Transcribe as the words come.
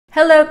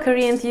Hello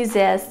career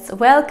enthusiasts,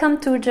 welcome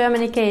to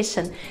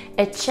GermanyCation,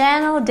 a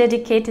channel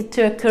dedicated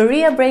to a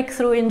career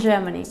breakthrough in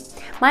Germany.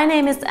 My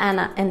name is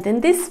Anna and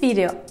in this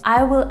video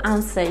I will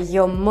answer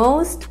your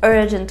most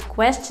urgent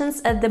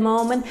questions at the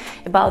moment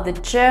about the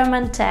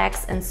German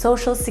tax and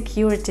social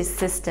security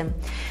system,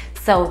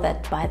 so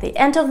that by the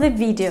end of the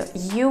video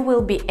you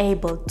will be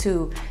able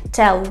to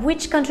tell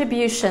which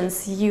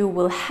contributions you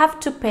will have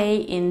to pay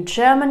in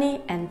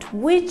Germany and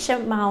which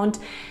amount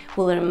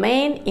will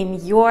remain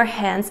in your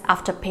hands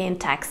after paying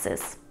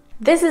taxes.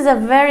 This is a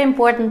very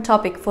important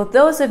topic for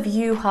those of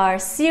you who are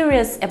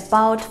serious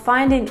about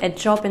finding a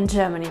job in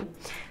Germany.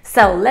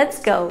 So let's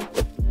go!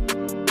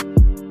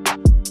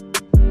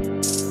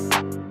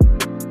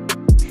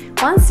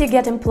 Once you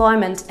get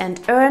employment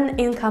and earn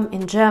income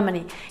in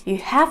Germany, you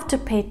have to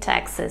pay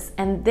taxes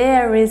and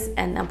there is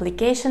an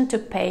obligation to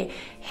pay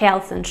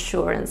health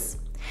insurance.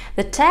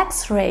 The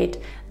tax rate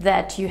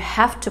that you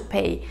have to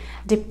pay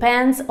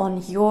depends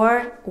on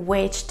your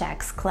wage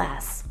tax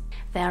class.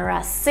 There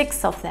are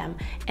 6 of them,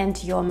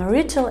 and your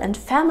marital and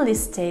family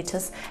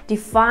status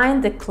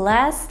define the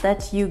class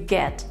that you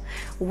get.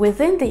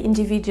 Within the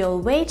individual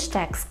wage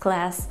tax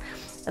class,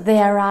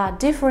 there are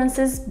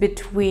differences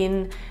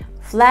between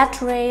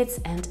flat rates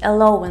and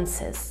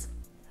allowances.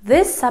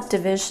 This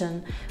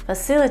subdivision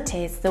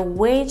facilitates the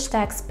wage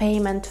tax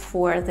payment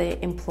for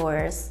the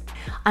employers.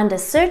 Under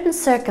certain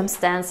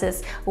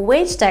circumstances,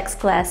 wage tax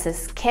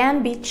classes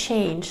can be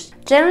changed.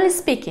 Generally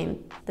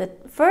speaking, the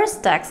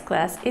first tax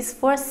class is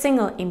for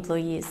single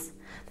employees,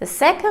 the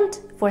second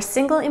for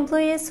single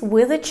employees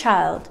with a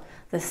child,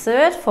 the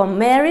third for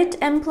married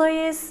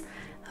employees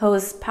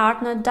whose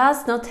partner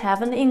does not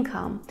have an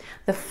income,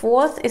 the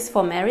fourth is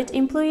for married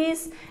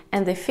employees,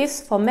 and the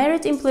fifth for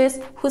married employees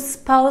whose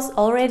spouse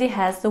already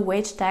has the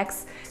wage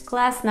tax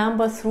class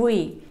number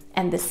 3.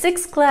 And the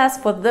 6th class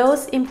for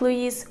those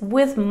employees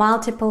with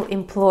multiple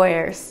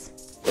employers.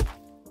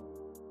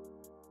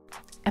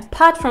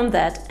 Apart from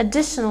that,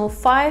 additional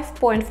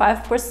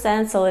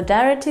 5.5%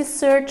 solidarity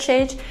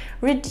surcharge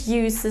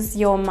reduces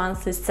your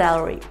monthly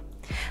salary.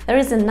 There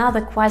is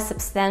another quite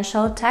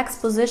substantial tax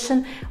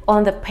position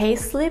on the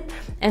payslip,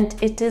 and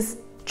it is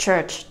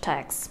church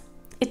tax.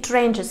 It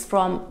ranges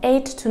from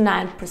 8 to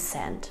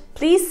 9%.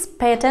 Please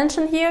pay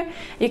attention here.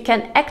 You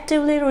can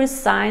actively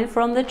resign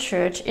from the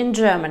church in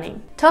Germany.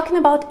 Talking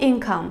about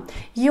income,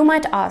 you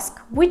might ask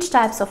which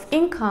types of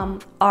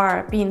income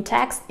are being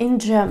taxed in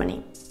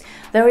Germany.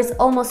 There is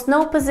almost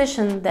no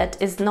position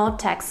that is not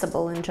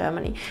taxable in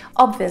Germany.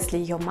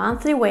 Obviously, your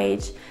monthly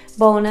wage,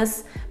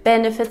 bonus,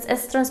 benefits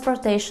as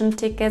transportation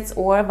tickets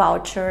or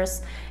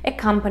vouchers, a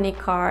company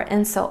car,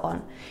 and so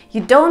on.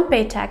 You don't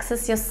pay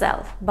taxes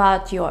yourself,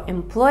 but your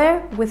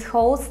employer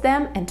withholds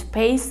them and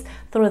pays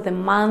through the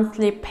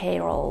monthly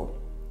payroll.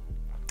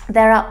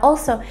 There are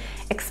also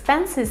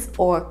expenses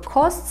or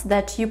costs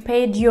that you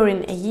pay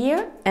during a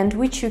year and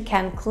which you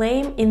can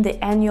claim in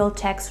the annual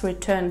tax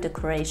return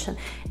declaration.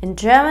 In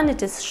German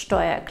it is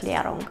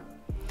Steuererklärung.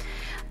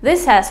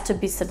 This has to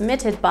be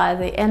submitted by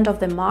the end of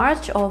the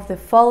March of the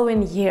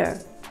following year.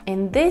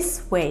 In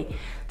this way,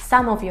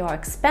 some of your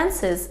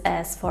expenses,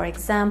 as for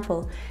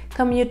example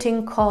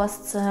commuting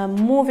costs,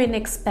 moving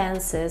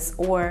expenses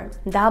or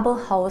double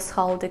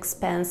household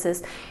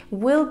expenses,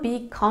 will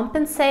be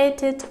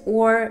compensated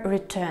or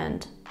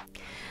returned.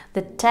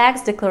 The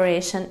tax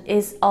declaration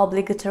is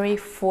obligatory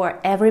for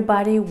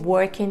everybody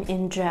working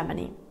in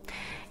Germany.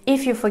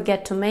 If you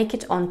forget to make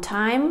it on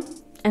time,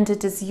 and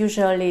it is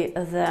usually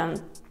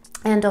the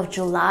end of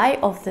July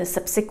of the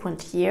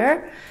subsequent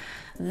year,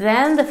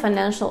 then the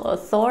financial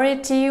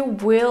authority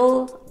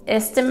will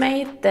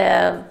estimate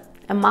the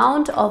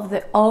amount of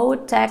the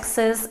owed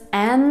taxes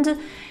and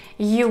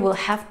you will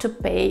have to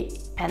pay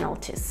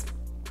penalties.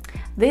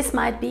 This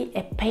might be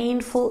a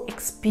painful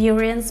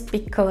experience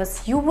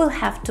because you will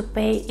have to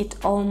pay it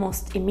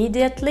almost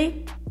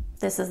immediately.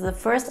 This is the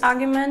first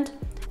argument,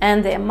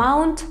 and the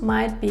amount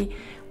might be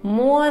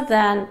more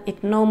than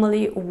it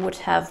normally would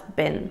have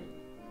been.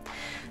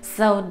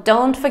 So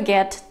don't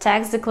forget,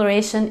 tax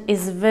declaration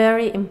is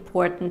very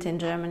important in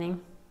Germany.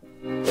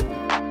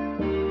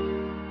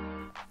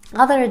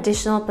 Other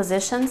additional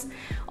positions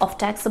of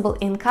taxable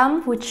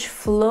income which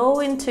flow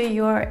into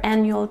your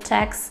annual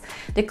tax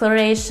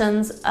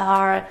declarations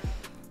are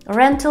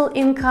rental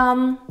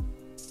income,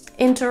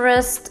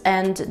 interest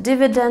and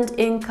dividend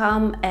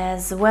income,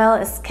 as well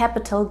as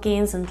capital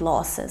gains and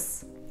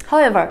losses.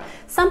 However,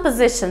 some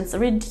positions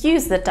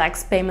reduce the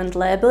tax payment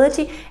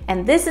liability,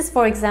 and this is,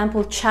 for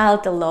example,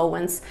 child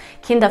allowance,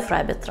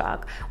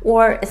 Kinderfreibetrag,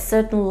 or a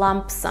certain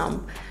lump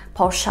sum,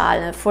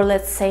 Pauschale, for,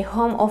 let's say,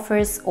 home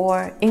office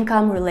or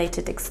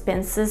income-related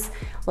expenses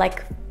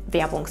like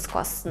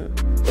Werbungskosten.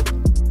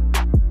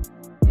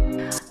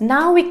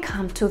 Now we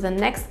come to the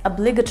next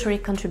obligatory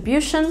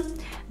contribution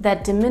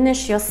that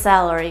diminish your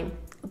salary.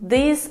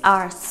 These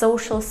are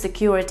social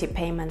security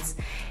payments.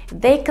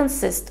 They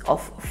consist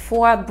of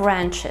 4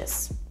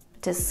 branches.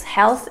 It is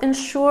health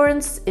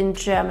insurance, in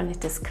German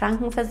it is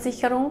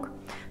Krankenversicherung,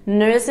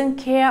 nursing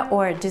care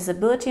or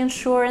disability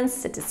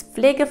insurance, it is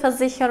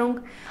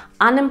Pflegeversicherung,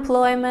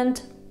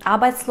 unemployment,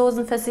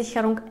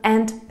 Arbeitslosenversicherung,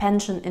 and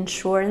pension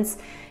insurance,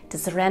 it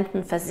is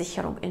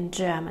Rentenversicherung in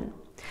German.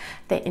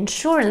 The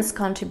insurance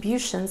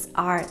contributions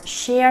are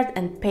shared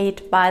and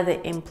paid by the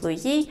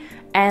employee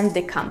and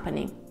the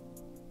company.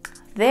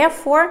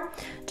 Therefore,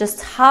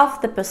 just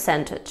half the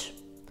percentage.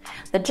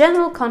 The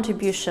general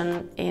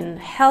contribution in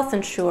health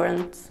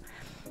insurance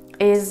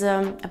is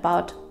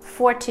about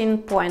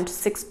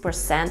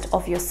 14.6%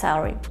 of your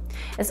salary.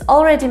 As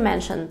already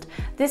mentioned,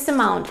 this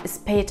amount is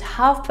paid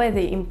half by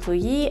the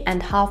employee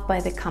and half by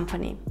the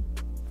company.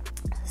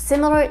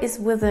 Similar is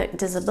with the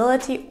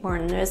disability or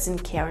nursing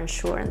care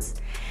insurance.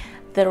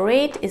 The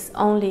rate is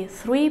only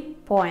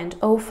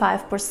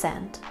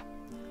 3.05%.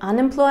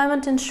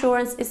 Unemployment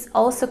insurance is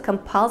also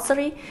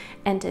compulsory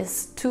and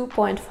is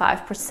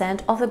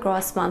 2.5% of the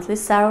gross monthly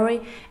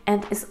salary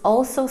and is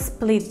also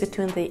split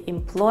between the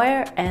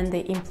employer and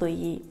the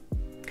employee.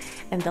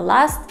 And the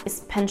last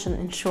is pension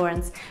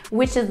insurance,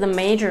 which is the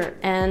major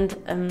and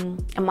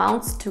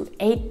amounts to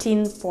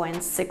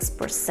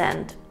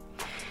 18.6%.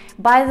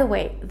 By the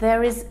way,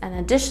 there is an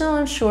additional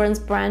insurance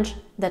branch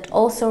that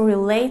also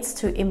relates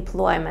to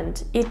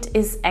employment. It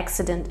is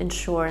accident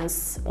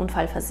insurance,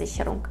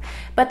 Unfallversicherung,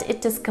 but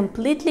it is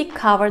completely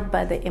covered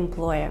by the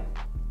employer.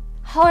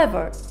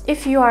 However,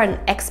 if you are an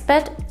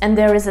expat and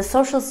there is a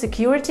social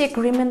security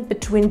agreement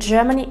between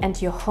Germany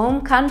and your home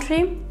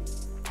country,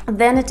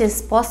 then it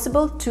is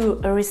possible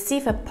to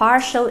receive a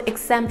partial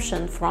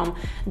exemption from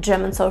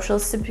German social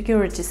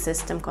security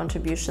system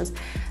contributions.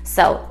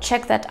 So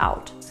check that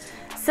out.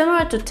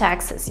 Similar to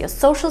taxes, your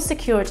social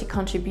security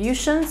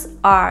contributions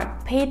are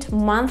paid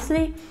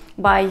monthly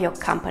by your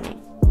company.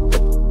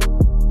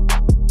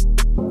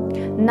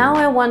 Now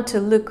I want to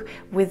look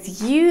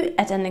with you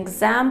at an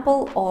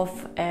example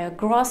of a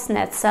gross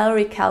net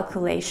salary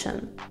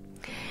calculation.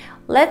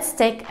 Let's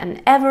take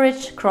an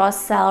average gross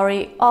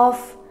salary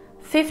of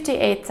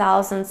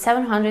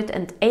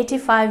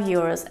 58,785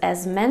 euros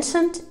as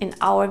mentioned in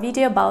our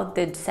video about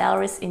the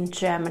salaries in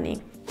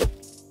Germany.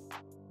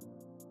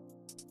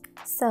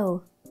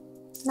 So,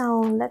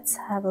 now let's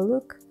have a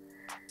look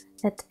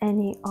at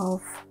any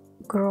of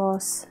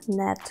gross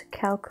net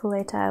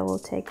calculator. I will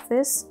take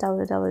this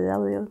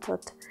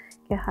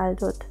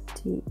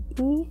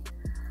www.gehalt.de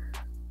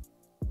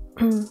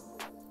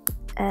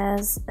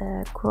as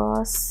a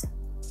gross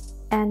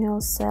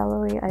annual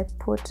salary. I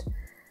put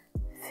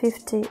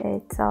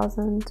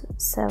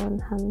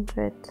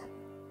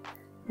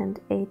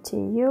 58,780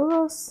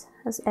 euros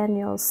as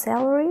annual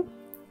salary,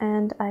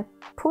 and I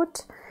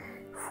put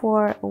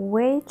for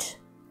wage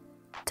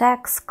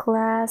tax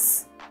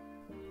class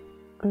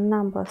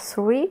number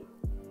 3,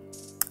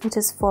 which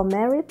is for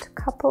married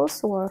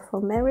couples or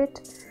for married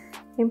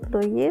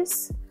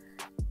employees,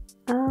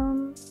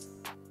 and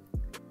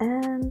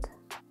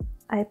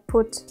I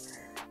put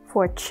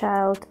for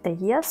child a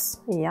yes,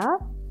 yeah,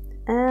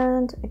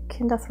 and a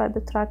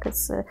Kinderfreibetrag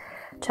is a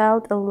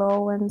child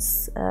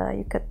allowance.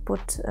 You could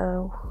put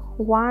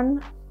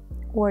 1,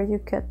 or you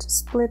could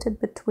split it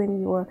between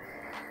your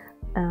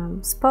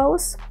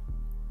spouse.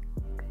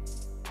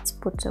 Let's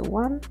put a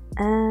 1,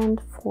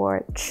 and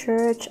for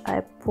church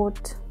I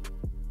put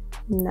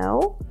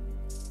no,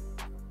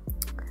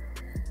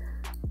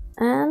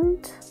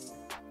 and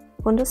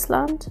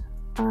Bundesland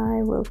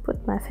I will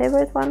put my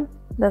favorite one,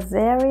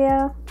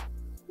 Bavaria,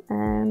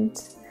 and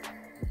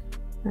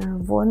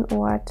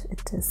Wohnort,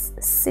 it is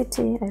a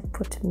city, I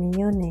put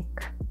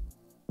Munich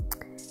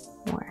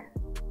or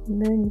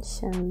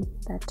München,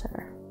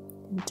 better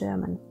in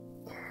German.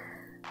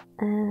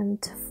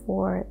 And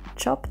for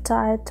job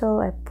title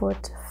I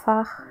put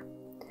Fach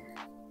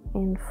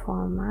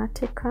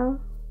Informatiker,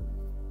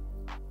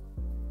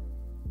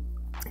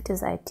 it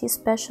is IT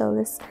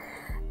specialist.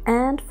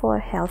 And for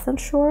health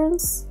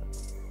insurance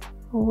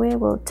we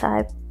will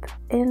type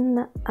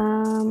in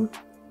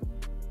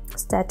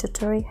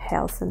statutory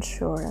health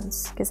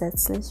insurance,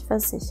 gesetzlich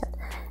versichert,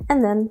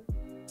 and then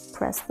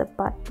press the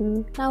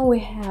button. Now we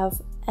have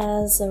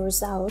as a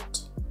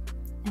result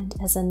and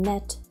as a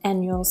net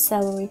annual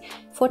salary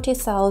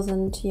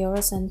 40,000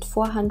 euros and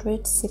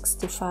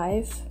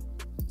 465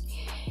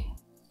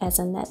 as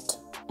a net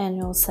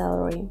annual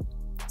salary.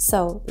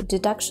 So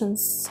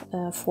deductions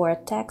for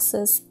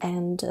taxes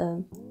and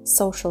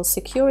social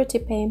security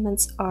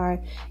payments are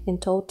in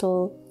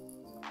total,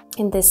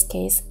 in this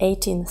case,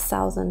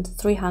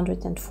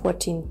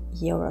 18,314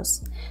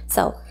 euros.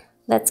 So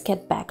let's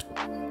get back.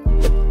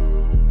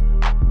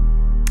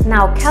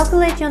 Now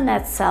calculate your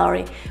net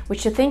salary,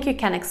 which you think you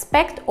can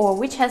expect or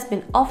which has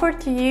been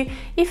offered to you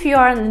if you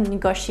are in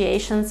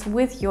negotiations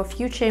with your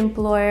future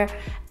employer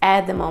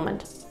at the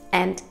moment.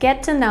 And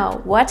get to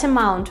know what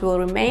amount will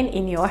remain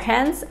in your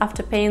hands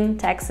after paying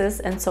taxes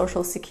and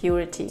social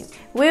security.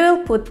 We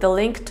will put the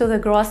link to the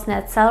gross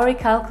net salary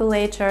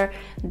calculator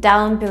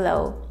down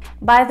below.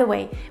 By the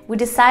way, we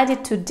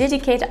decided to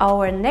dedicate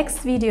our next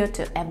video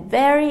to a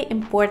very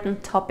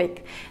important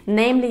topic,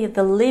 namely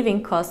the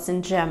living costs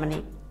in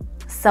Germany.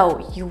 So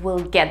you will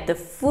get the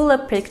fuller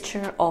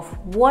picture of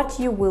what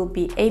you will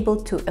be able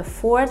to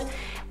afford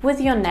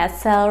with your net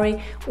salary,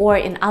 or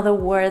in other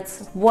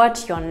words,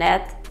 what your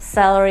net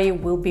salary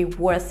will be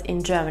worth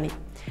in Germany.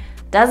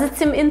 Does it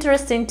seem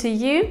interesting to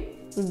you?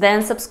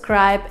 Then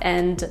subscribe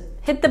and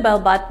hit the bell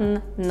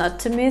button not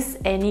to miss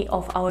any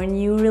of our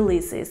new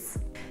releases.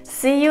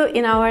 See you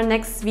in our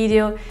next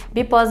video.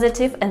 Be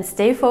positive and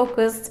stay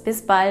focused.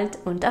 Bis bald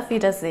und auf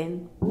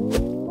Wiedersehen.